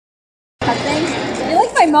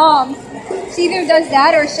mom. She either does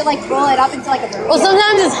that or she'll like roll it up into like a burrito. Well,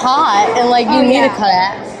 sometimes it's hot and like you need to cut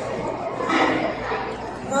it.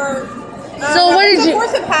 So what did you? It's a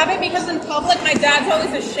force of habit because in public, my dad's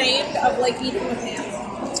always ashamed of like eating with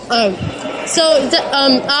hands. Oh, so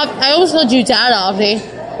I almost called you Dad, Avi.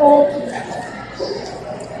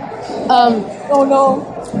 Oh no,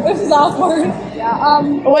 this is awkward. Yeah.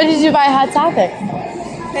 What did you buy hot topic?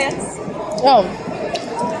 Pants. Oh.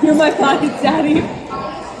 You're my pocket daddy.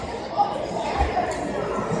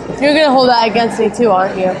 You're gonna hold that against me too,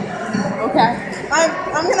 aren't you? Okay.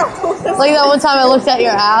 I'm gonna hold this. Like that one time I looked at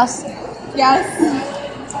your ass. Yes.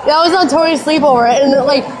 That was on Tori's sleepover, and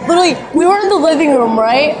like literally, we were in the living room,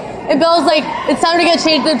 right? And Bella's like, "It's time to get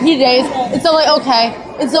changed in PJs." And so I'm like, "Okay."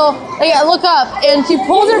 And so like I look up, and she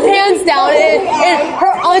pulls her pants down, and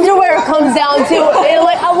her underwear comes down too. And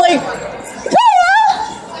like I'm like,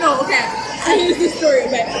 Bella! No, okay. Here's the story,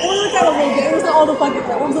 okay. It was a little bit. It wasn't all the fucking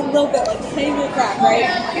crack. It was a little bit, like a tiny bit of crack, right?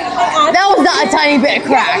 That was not a tiny bit of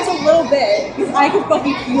crack. Yeah, it was a little bit because I could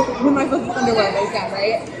fucking feel when my fucking underwear goes down,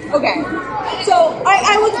 right? Okay. So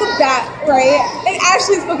I look at that, right? And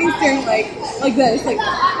Ashley's fucking staring like this, like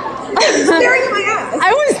staring at my ass.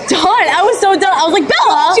 I was done. I was so done. I was like,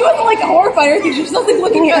 Bella. She wasn't like horrified or anything. She was just like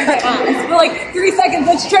looking at my ass for like 3 seconds.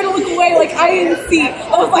 Then she tried to look away, like I didn't see.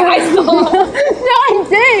 I was like, I saw. No, I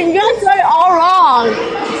didn't. You guys got it all wrong.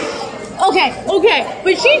 Okay.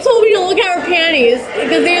 But she told me to look at her panties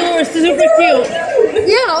because they were super cute.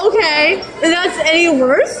 Yeah, okay. And that's any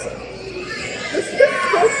worse?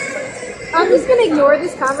 I'm just gonna ignore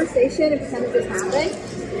this conversation and pretend it just happened.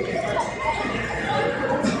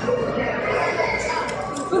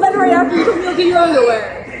 But then right after you told me to look at your underwear.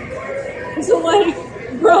 So like,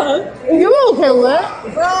 bruh. You're okay with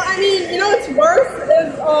it. Bro, I mean, you know what's worse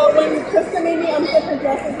is when Krista made me unzip her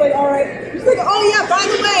dress. It's like, alright. She's like, oh yeah, by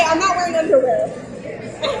the way, I'm not wearing underwear.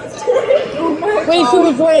 Oh my Wait, she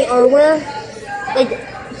was wearing underwear? Like,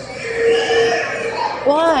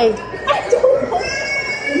 why? I don't know.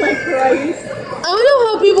 Oh my Christ. I don't know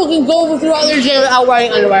how people can go throughout their day without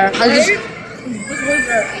wearing underwear. I just.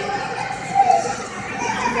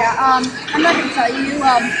 Yeah, I'm not gonna tell you,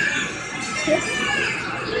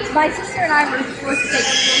 my sister and I were supposed to take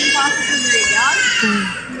swimming classes when we were young.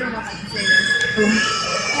 I don't know if I can say this.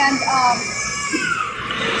 And,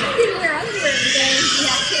 she didn't wear underwear today, and she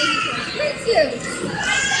had to change into a swimsuit.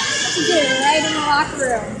 She did it right in the locker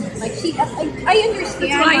room. Like, I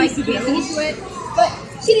understand, like, getting into it, but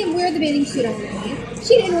she didn't wear the bathing suit underneath.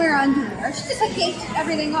 She didn't wear underwear. She just, like, taped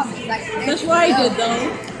everything up. She's like, that's what I did,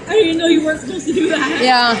 though. I didn't know you weren't supposed to do that.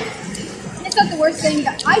 Yeah. It's not the worst thing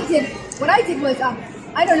that I did. What I did was,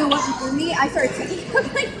 I don't know what for me. I started taking up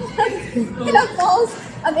like balls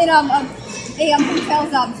in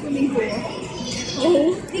Ponytail's swimming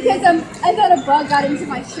pool. Because I thought a bug got into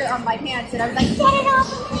my shirt on my pants, and I was like, get it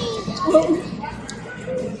off of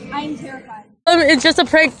me! I'm terrified. It's just a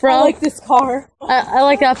prank, bro. I like this car. I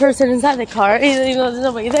like that person inside the car, even though there's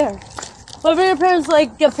nobody there. What if your parents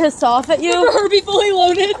like get pissed off at you? Remember her be fully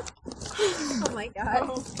loaded? Oh my god.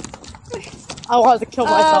 I wanted to kill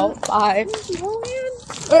myself. Bye.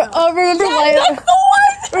 Remember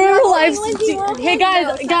Life? Hey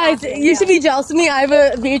guys, you should be jealous of me. I have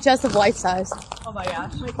a VHS of Life Size. Oh my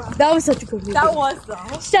gosh. That was such a good movie. That was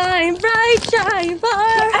though. Shine bright, shine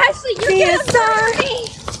bright. Ashley, you're getting a star.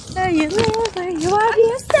 Where you live, where you are,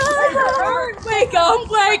 be a star. Wake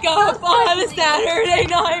up on a Saturday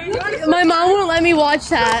night. My mom wouldn't let me watch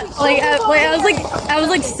that. I was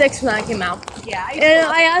like 6 when that came out. Yeah. And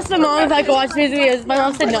I asked my mom if I could watch music videos. My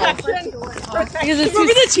mom said no. Because it's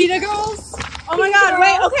Remember the Cheetah Girls? Oh my god,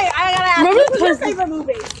 wait, okay, I gotta ask. Remember what's your favorite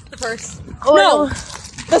movie? The first. Oh, no.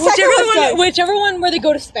 Whichever one where they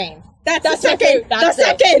go to Spain. That's the second. That's the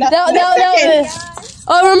second.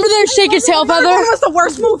 Oh, remember their Shake Your Tail Feather? That one was the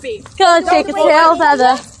worst movie. Go Shake Your Tail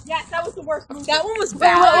Feather. Yes, that was the worst movie. That one was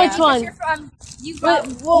bad. Which one?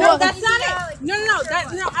 No, that's not it. No.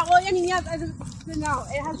 Well, I mean, yes, no.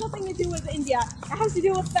 It has nothing to do with India. It has to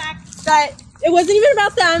do with the fact that it wasn't even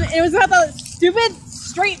about them. It was about the stupid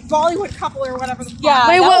straight Bollywood couple or whatever. Yeah.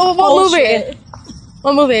 Wait, what movie?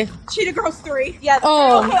 What movie? Cheetah Girls 3. Yeah.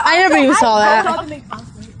 Oh, okay, I never even saw that.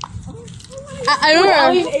 I remember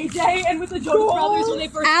Allie and AJ and with the Jonas Brothers when they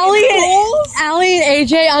first Allie and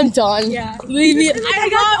AJ, I'm done. Yeah. Leave me. I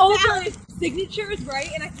got all Allie's signatures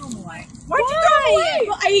right, and I threw them away. Why'd you throw them away?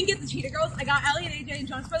 Well, I didn't get the Cheetah Girls. I got Allie and AJ and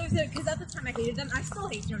Jonas Brothers because at the time I hated them. I still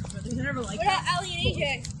hate Jonas Brothers. I never liked them. What about Allie and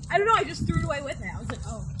AJ? I don't know. I just threw it away with it. I was like,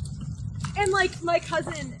 oh. And like my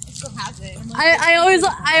cousin still has it. Like, I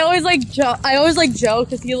always like Joe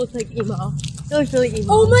because he looks like emo. He looks really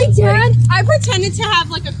emo. Oh my dad! I pretended to have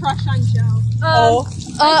like a crush on Joe.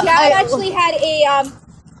 My dad actually had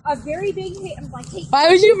a very big hate. Why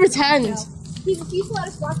would you pretend? He refused to let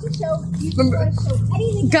us watch the show. He refused to let us show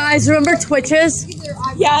anything. Guys, remember Twitches?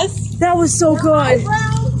 Yes. That was so good.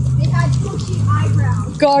 Eyebrows. They had bushy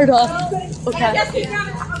eyebrows. Garda. Okay. I guess he went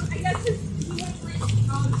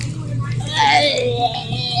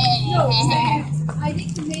I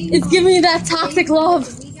think the main It's giving me that toxic love.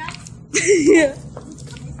 Yeah.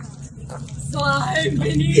 slime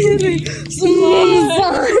beneath me.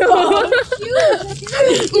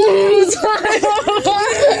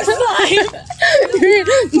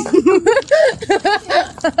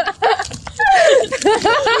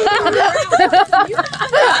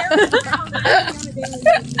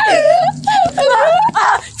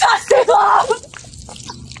 Toxic love.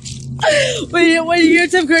 When you hear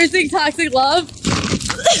Tim Curry sing "Toxic Love,"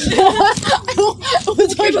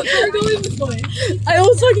 I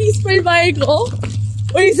almost fucking sprained my ankle.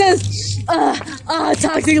 When he says,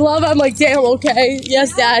 "Toxic Love," I'm like, "Damn, okay,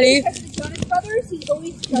 yes, Daddy." Jonas Brothers, he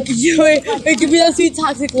always Wait, give me that sweet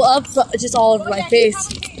 "Toxic Love" just all over my face.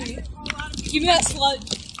 Give me that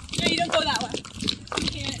sludge. No, you don't go that way. You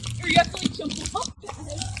can't. Or you have to like jump off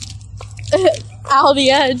that. Out the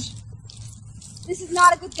edge. This is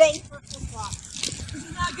not a good thing for flip-flops. This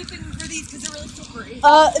is not a good thing for these because they're really slippery.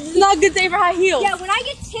 This is not a good day for high heels. Yeah, when I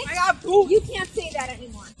get ticked, I got boots. you can't say that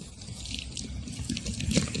anymore.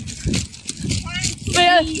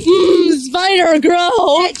 Spider,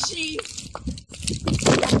 grow. Edgy.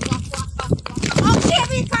 Oh,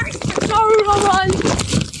 champion cars! Sorry, run.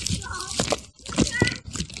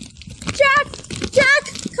 Jack,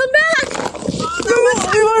 come back.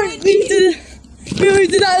 We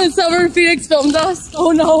did that in the summer. Phoenix filmed us.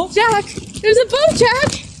 Oh no, Jack! There's a boat,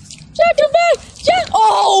 Jack. Jack, come back, Jack.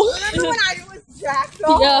 Oh. Remember when I was Jack?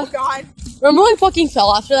 Oh Yeah. god. Remember when I fucking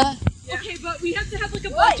fell after that? Yeah. Okay, but we have to have like a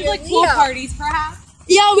bunch of like pool parties, perhaps.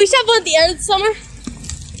 Yeah, we should have one at the end of the summer.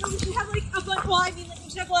 No, we should have like a bunch. Well, I mean, like, we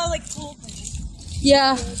should have a lot of like pool things.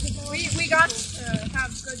 Yeah. We got to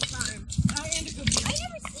have good time. And a good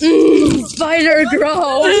time. Spider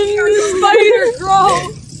grow. Spider grow.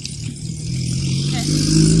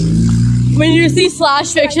 When you see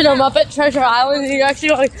Slash Fiction on Muppet Treasure Island, and you actually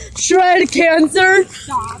like shred cancer.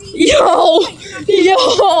 Stop. Yo. Yeah,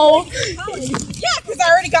 because I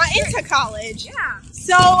already got into college. Yeah.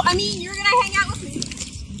 So, I mean, you're gonna hang out with me.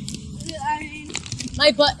 I mean,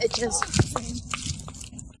 My butt itches.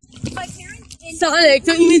 My parents in Sonic,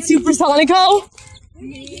 don't you mean Supersonico?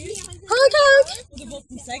 Honk. they're both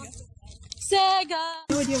from Sega. Sega.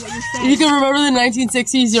 No idea what you're saying. You can remember the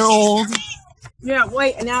 1960s, you're old. Yeah,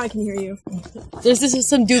 wait, and now I can hear you. There's this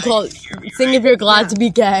some dude called Sing If You're Glad to Be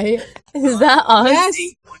Gay. Is that us? Yes.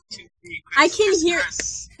 I can hear.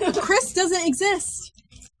 Chris doesn't exist.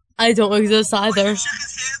 I don't exist either.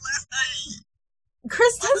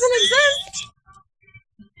 Chris doesn't exist.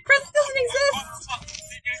 Chris doesn't exist.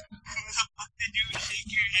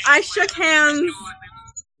 I shook hands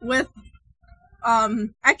with.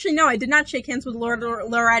 Actually, no, I did not shake hands with Lord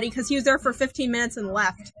Loretti because he was there for 15 minutes and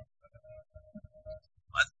left.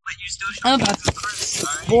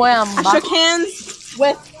 Boy, I'm I shook hands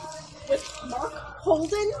with Mark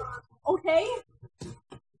Holden. Okay.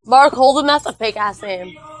 Mark Holden, that's a fake ass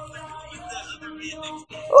name.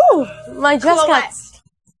 Ooh, my dress got.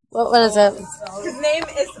 What is it? His name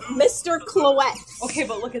is Mr. Cloette. Okay,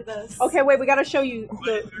 but look at this. Okay, wait, we gotta show you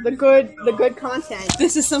the good content.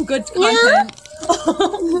 This is some good content.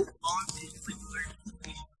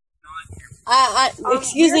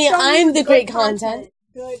 Excuse me, I'm the great content.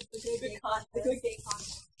 The good gay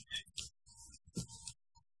content.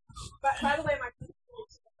 But by the way, my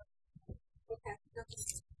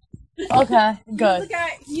Okay, good. Look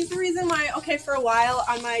at, he's the reason why. Okay, for a while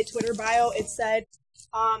on my Twitter bio it said,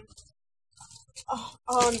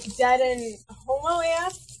 dead and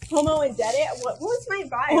homo and dead. What was my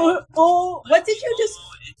bio? What did you just?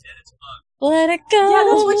 Let it go. Yeah,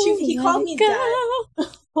 that's what he called me. Dead.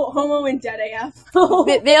 Homo and dead AF.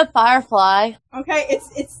 They have Firefly. Okay,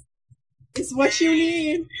 it's what you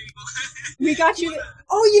need. We got you.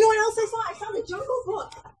 Oh, you know what else I saw? I found the Jungle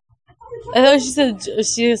Book. I thought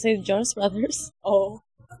she was saying the Jonas Brothers. Oh.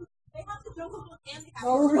 They have the Jungle Book and they have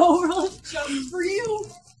roll just for you.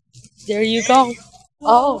 There you go.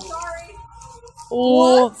 Oh. Sorry.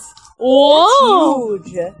 What? Whoa.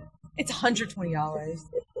 Huge. It's $120.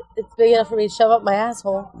 It's big enough for me to shove up my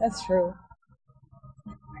asshole. That's true.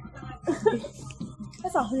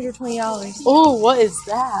 That's $120. Oh, what is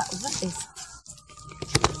that? What is?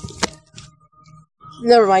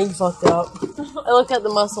 Never mind, you fucked it up. I looked at the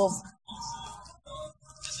muscles.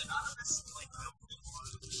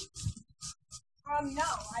 No,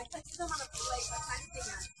 I I texted them on a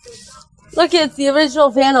texting app. Look, it's the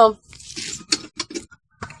original Phantom.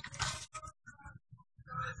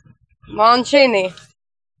 Lon Chaney.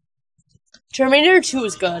 Terminator 2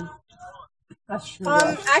 is good. That's true.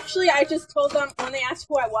 Actually, I just told them when they asked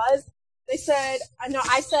who I was. They said,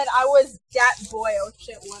 I said I was that boy. Oh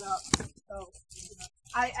shit, what up? So,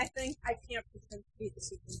 I think I can't pretend to be the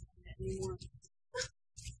Superman anymore.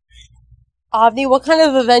 Avni, what kind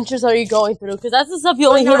of adventures are you going through? Because that's the stuff you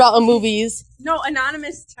only hear about in movies. No,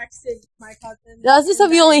 Anonymous texted my cousin. That's the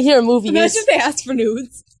stuff you only hear in movies. Imagine if they asked for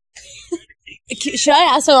nudes. Should I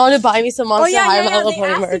ask someone to buy me some Monster High They Metal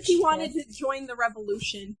asked merch? if he wanted to join the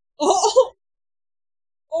revolution. Oh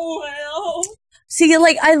no. See,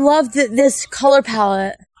 like, I loved this color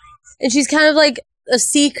palette. And she's kind of like a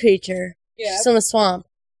sea creature. Yeah. She's in a swamp.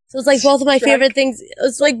 So it's like both of my Shrek. favorite things.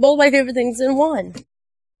 It's like both my favorite things in one.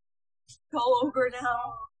 Call over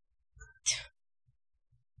now.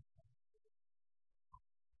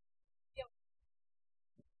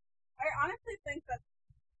 I honestly think that.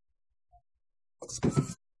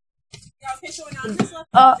 Yeah, okay, so Anonymous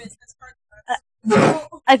left their business card.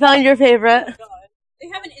 I found your favorite. God. They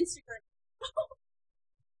have an Instagram.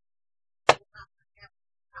 Don't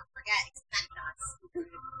forget, expect us.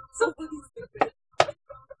 So fucking stupid.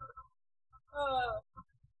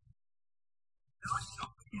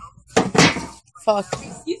 Fuck.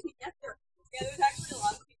 Excuse me, yes, there. Yeah, there's actually a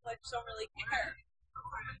lot of people that just don't really care.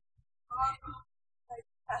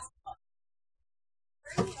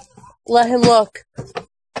 Let him look.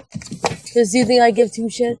 Because you think I give two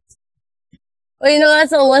shits? Oh, you know,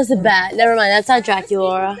 that's Elizabeth. Never mind, that's not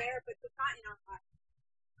Dracula.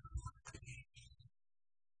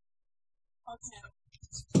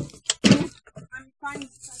 I'm trying to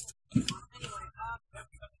anyway,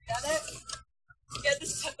 got it? Yeah, this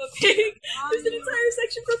is Peppa Pig. There's an entire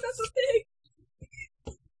section for Peppa Pig.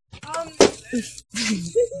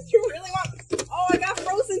 You really want? Oh, I got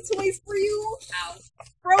Frozen toys for you. Ow.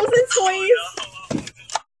 Frozen toys.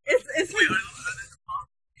 It's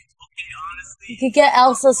You could get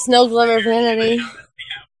Elsa Snow Glimmer Vanity.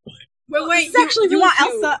 Wait, actually you really want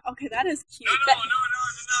cute. Elsa? Okay, that is cute.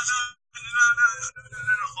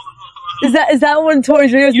 Is that one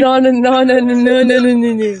toys where he goes, no.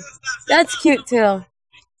 That's cute too.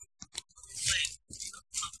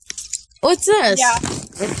 What's this? Yeah.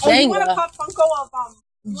 It's Oh, you want a Jenga. pop Funko of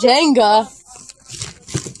Jenga.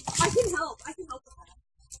 I can help with that.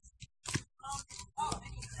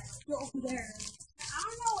 You're over there. I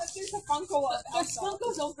don't know if there's a Funko of There's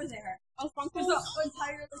Funkos over there. Oh, Funkos are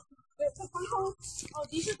entirely. There's a Funko. Oh,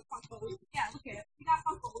 these are the Funkos. Yeah, look at it. We got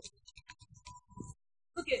Funkos.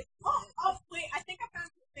 Look at it. Oh, wait. I think I found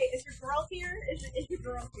it. Wait, is your girl here? Is your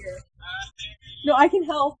girl here? No, I can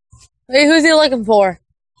help. Wait, who's he looking for?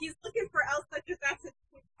 He's looking for Elsa because that's it.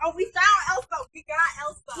 Oh, we found Elsa. We got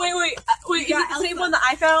Elsa. Wait, is it the same Elsa. one that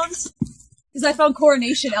I found? Because I found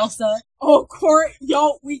Coronation Elsa. Oh,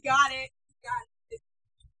 yo, we got it.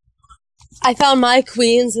 I found my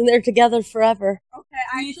queens and they're together forever. Okay,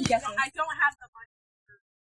 I don't have them